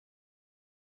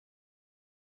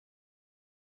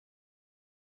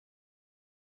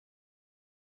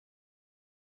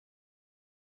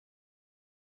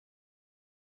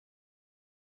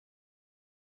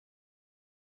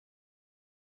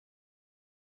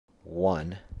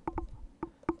1,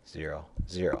 0,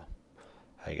 0.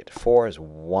 How you get to 4 is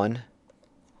 1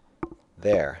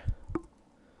 there.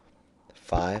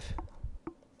 5,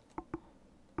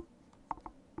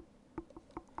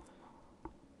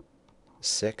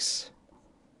 6,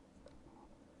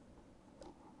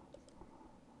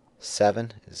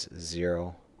 7 is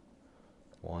 0,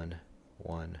 1,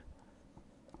 1,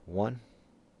 1.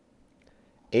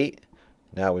 8.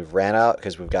 Now we've ran out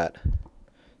because we've got,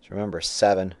 so remember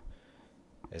 7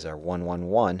 is our 1, 1,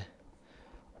 1.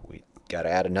 We got to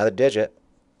add another digit.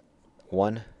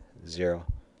 1, 0.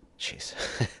 Jeez.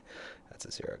 That's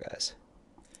a 0, guys.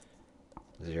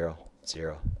 0,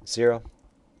 0, 0.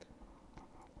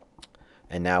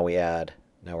 And now we add,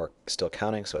 now we're still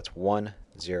counting, so it's 1,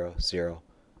 0, 0,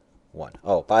 1.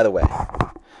 Oh, by the way,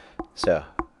 so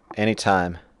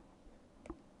anytime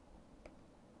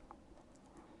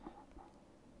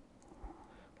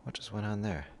what just went on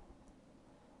there?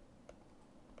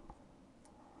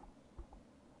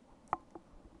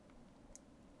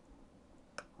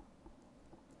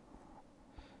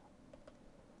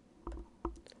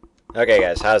 Okay,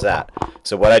 guys, how's that?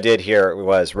 So what I did here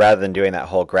was, rather than doing that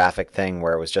whole graphic thing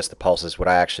where it was just the pulses, what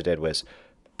I actually did was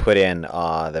put in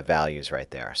the values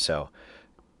right there. So,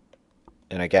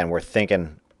 and again, we're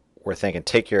thinking,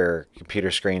 take your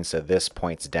computer screen so this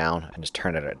points down and just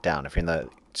turn it down. If you're in the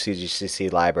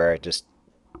CGCC library, just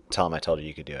tell them I told you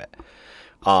you could do it.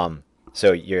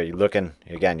 So you're looking,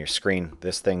 again, your screen,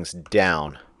 this thing's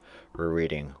down. We're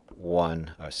reading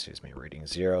reading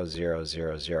 0, 0,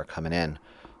 0, 0 coming in.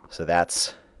 So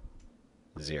that's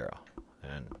 0.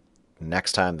 And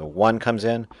next time the 1 comes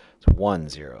in, it's 1,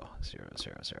 0, 0,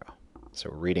 0, 0. So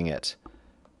we're reading it.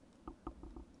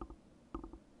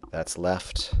 That's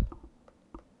left.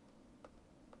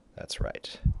 That's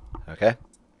right. Okay?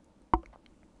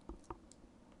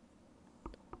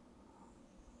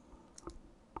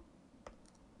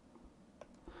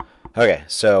 Okay,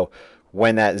 so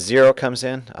when that 0 comes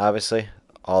in, obviously,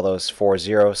 all those 4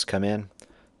 zeros come in.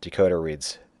 Decoder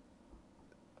reads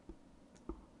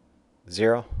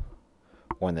 0.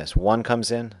 When this 1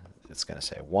 comes in, it's going to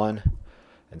say 1,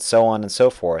 and so on and so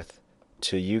forth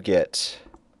till you get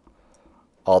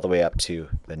all the way up to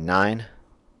the 9,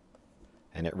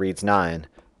 and it reads 9.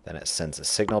 Then it sends a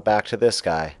signal back to this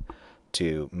guy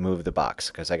to move the box,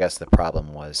 because I guess the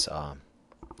problem was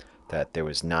that there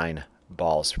was 9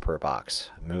 balls per box.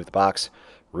 Move the box,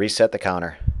 reset the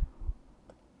counter,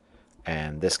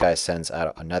 and this guy sends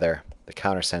out another, the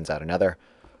counter sends out another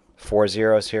 4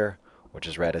 zeros here, which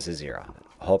is read as a 0.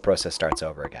 The whole process starts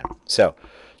over again. So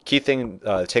key thing,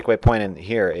 takeaway point in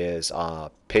here is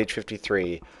page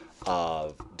 53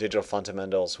 of Digital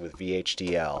Fundamentals with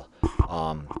VHDL.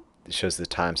 It shows the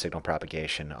time signal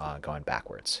propagation going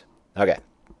backwards. Okay,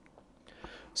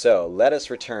 so let us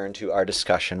return to our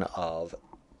discussion of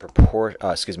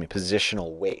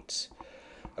positional weights.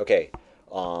 Okay,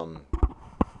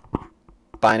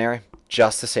 binary,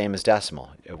 just the same as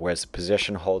decimal, whereas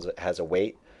position has a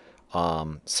weight.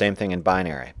 Same thing in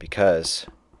binary, because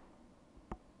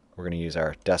we're going to use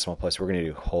our decimal place. We're going to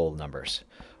do whole numbers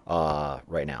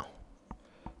right now.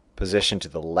 Position to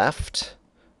the left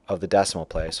of the decimal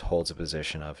place holds a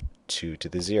position of 2 to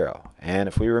the 0. And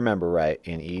if we remember right,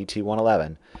 in EET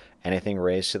 111, anything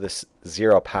raised to the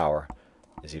 0 power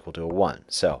is equal to a 1.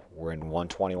 So we're in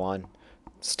 121,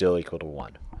 still equal to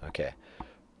 1. Okay.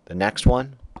 The next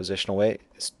one, positional weight,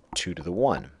 is 2 to the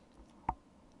 1.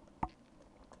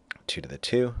 2 to the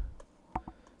 2,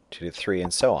 2 to the 3,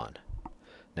 and so on.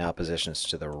 Now positions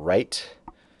to the right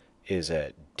is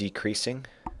a decreasing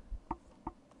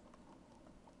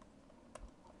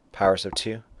powers of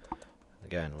 2.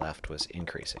 Again, left was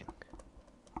increasing.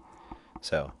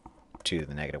 So 2 to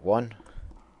the negative 1,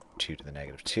 2 to the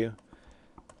negative 2,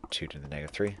 2 to the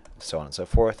negative 3, so on and so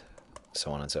forth,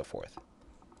 so on and so forth.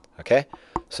 Okay?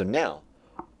 So now,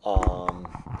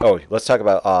 let's talk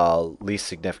about least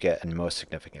significant and most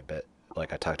significant bit,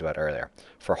 like I talked about earlier.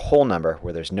 For a whole number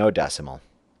where there's no decimal,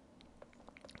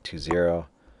 2, 0,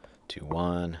 2,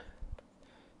 1,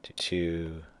 2,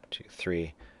 2, 2,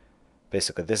 3.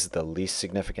 Basically, this is the least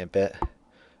significant bit,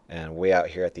 and way out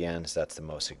here at the end, that's the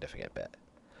most significant bit.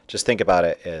 Just think about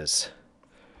it as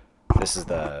this is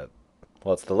the,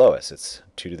 well, it's the lowest. It's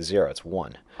 2 to the 0. It's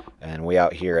 1. And way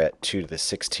out here at 2 to the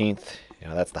 16th,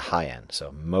 that's the high end.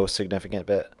 So most significant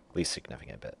bit, least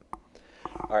significant bit.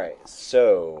 All right,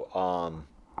 so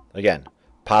again,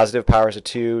 positive powers of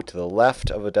 2 to the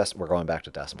left of a decimal. We're going back to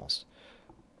decimals.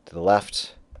 To the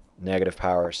left, negative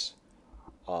powers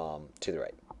to the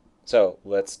right. So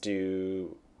let's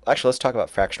talk about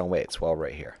fractional weights while we're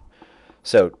right here.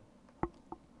 So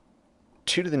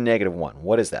 2 to the negative 1.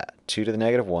 What is that? 2 to the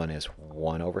negative 1 is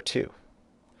 1 over 2.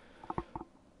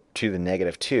 2 to the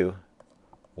negative 2,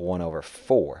 1 over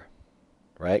 4,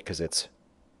 right? Because it's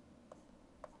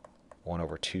 1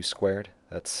 over 2 squared.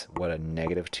 That's what a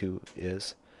negative 2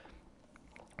 is.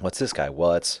 What's this guy?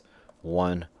 Well, it's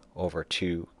 1 over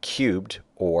 2 cubed,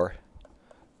 or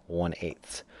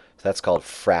 1/8. So that's called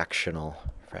fractional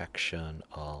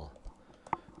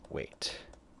weight.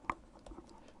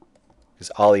 Because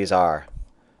all these are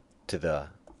to the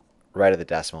right of the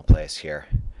decimal place here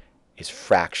is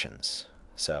fractions.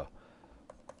 So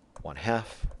 1/2,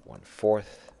 1/4,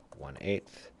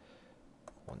 1/8,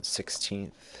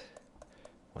 1/16,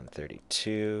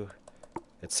 1/32,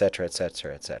 etc.,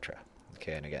 etc., etc.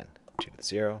 Okay, and again, 2 to the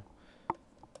 0,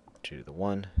 2 to the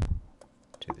 1,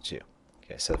 2 to the 2.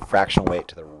 Okay, so the fractional weight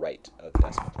to the right of the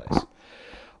decimal place.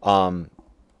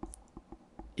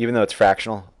 Even though it's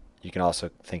fractional, you can also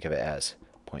think of it as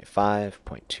 0.5,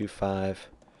 0.25,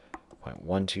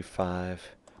 0.125,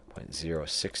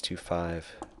 0.0625,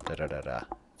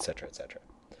 etc., etc.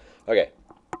 Okay,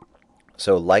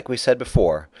 so like we said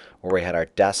before, where we had our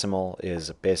decimal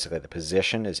is basically the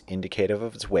position is indicative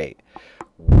of its weight,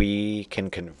 we can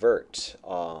convert,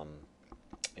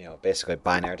 basically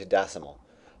binary to decimal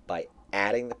by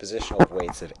adding the positional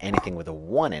weights of anything with a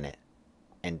 1 in it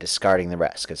and discarding the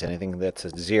rest, because anything that's a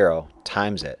 0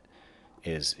 times it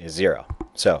is 0.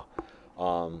 So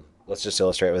let's just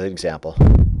illustrate with an example.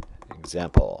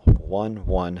 Example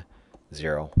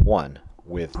 1101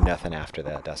 with nothing after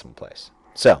that decimal place.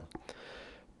 So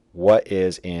what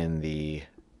is in the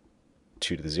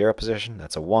 2 to the 0 position?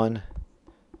 That's a 1.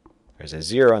 There's a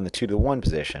 0 in the 2 to the 1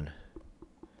 position,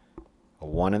 a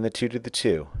 1 in the 2 to the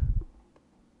 2,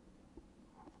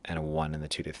 and a 1 in the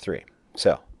 2 to the 3.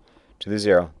 So 2 to the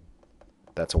 0,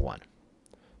 that's a 1.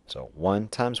 So 1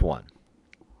 times 1.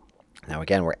 Now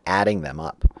again, we're adding them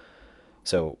up.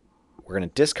 So we're going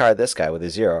to discard this guy with a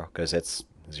 0 because it's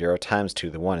 0 times 2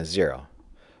 to the 1 is 0.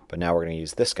 But now we're going to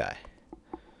use this guy.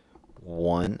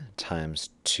 1 times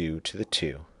 2 to the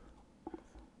 2.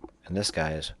 And this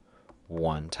guy is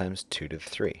 1 times 2 to the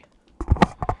 3.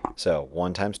 So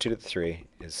 1 times 2 to the 3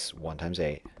 is 1 times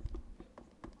 8.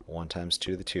 1 times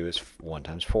 2 to the 2 is 1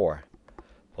 times 4.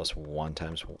 Plus 1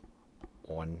 times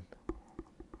 1,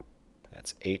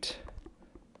 that's 8.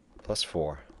 Plus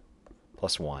 4,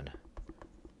 plus 1,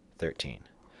 13.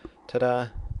 Ta-da!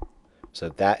 So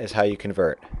that is how you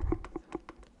convert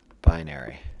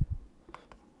binary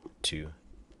to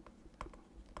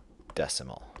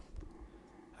decimal.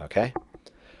 Okay?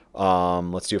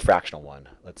 Let's do a fractional one.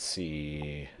 Let's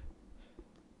see.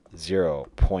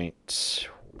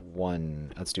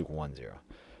 0.1. Let's do 10.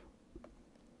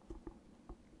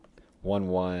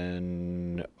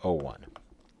 1101.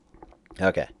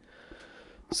 Okay.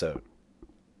 So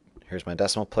here's my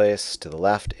decimal place. To the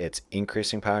left, it's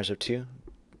increasing powers of 2,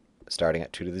 starting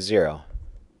at 2 to the 0,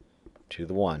 2 to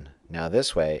the 1. Now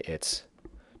this way, it's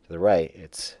to the right,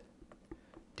 it's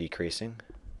decreasing.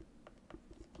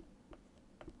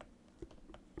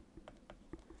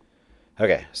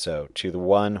 Okay, so 2 to the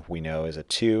 1 we know is a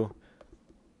 2.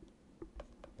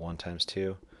 1 times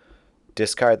 2.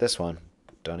 Discard this one.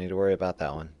 Don't need to worry about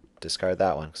that one. Discard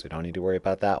that one because we don't need to worry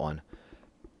about that one.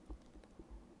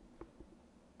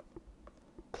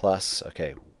 Plus,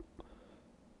 okay,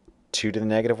 2 to the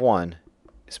negative 1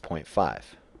 is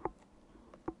 0.5.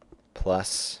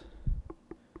 Plus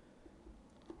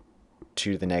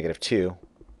 2 to the negative 2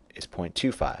 is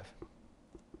 0.25.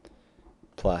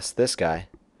 Plus this guy,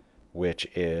 which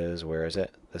is, where is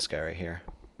it? This guy right here.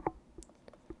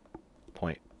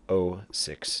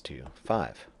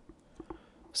 0.0625.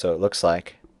 So it looks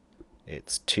like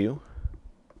it's 2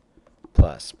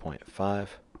 plus 0.5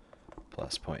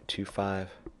 plus 0.25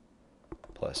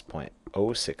 plus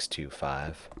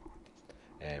 0.0625,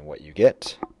 and what you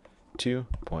get,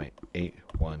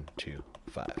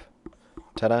 2.8125.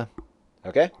 Ta-da!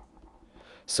 Okay?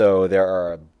 So there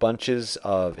are bunches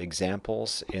of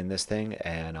examples in this thing,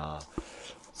 and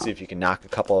see if you can knock a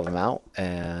couple of them out,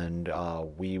 and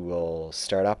we will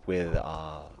start up with,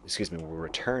 we'll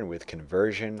return with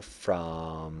conversion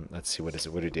from, let's see, what is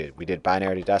it, what we did? We did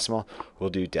binary to decimal.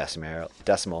 We'll do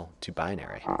decimal to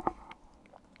binary.